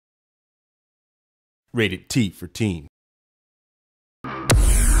Rated T for teen.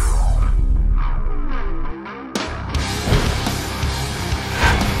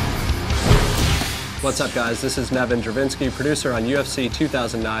 What's up, guys? This is Nevin Dravinsky, producer on UFC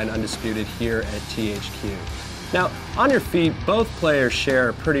 2009 Undisputed here at THQ. Now, on your feet, both players share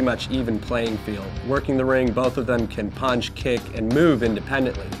a pretty much even playing field. Working the ring, both of them can punch, kick, and move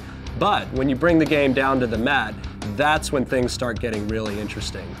independently. But when you bring the game down to the mat, that's when things start getting really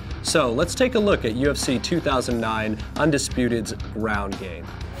interesting. So let's take a look at UFC 2009 Undisputed's ground game.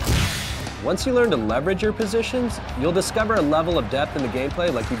 Once you learn to leverage your positions, you'll discover a level of depth in the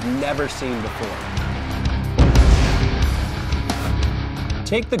gameplay like you've never seen before.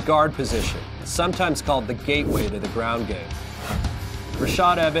 Take the guard position, sometimes called the gateway to the ground game.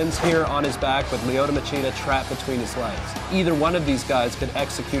 Rashad Evans here on his back with Lyoto Machida trapped between his legs. Either one of these guys could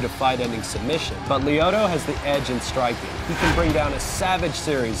execute a fight-ending submission, but Lyoto has the edge in striking. He can bring down a savage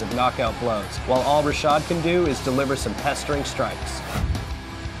series of knockout blows, while all Rashad can do is deliver some pestering strikes.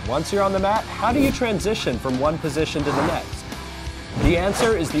 Once you're on the mat, how do you transition from one position to the next? The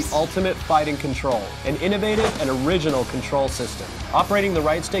answer is the ultimate fighting control, an innovative and original control system. Operating the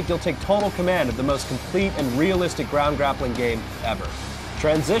right stick, you'll take total command of the most complete and realistic ground grappling game ever.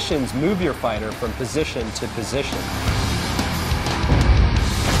 Transitions move your fighter from position to position.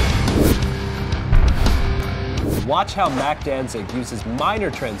 Watch how Mac Danzig uses minor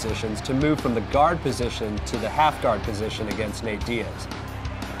transitions to move from the guard position to the half guard position against Nate Diaz.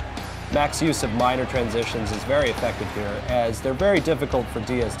 Mac's use of minor transitions is very effective here, as they're very difficult for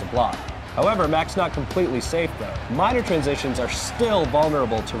Diaz to block. However, Mac's not completely safe though. Minor transitions are still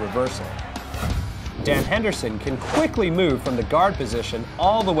vulnerable to reversal. Dan Henderson can quickly move from the guard position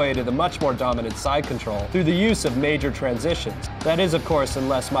all the way to the much more dominant side control through the use of major transitions. That is, of course,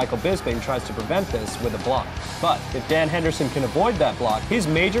 unless Michael Bisping tries to prevent this with a block. But if Dan Henderson can avoid that block, his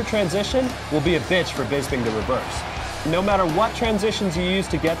major transition will be a bitch for Bisping to reverse. No matter what transitions you use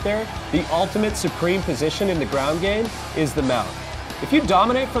to get there, the ultimate supreme position in the ground game is the mount. If you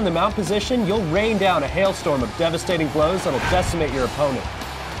dominate from the mount position, you'll rain down a hailstorm of devastating blows that'll decimate your opponent.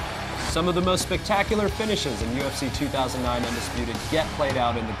 Some of the most spectacular finishes in UFC 2009 Undisputed get played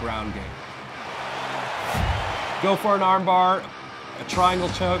out in the ground game. Go for an armbar, a triangle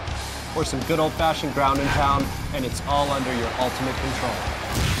choke, or some good old-fashioned ground and pound, and it's all under your ultimate control.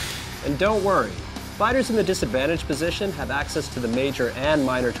 And don't worry, fighters in the disadvantaged position have access to the major and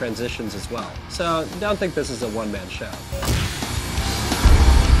minor transitions as well, so don't think this is a one-man show.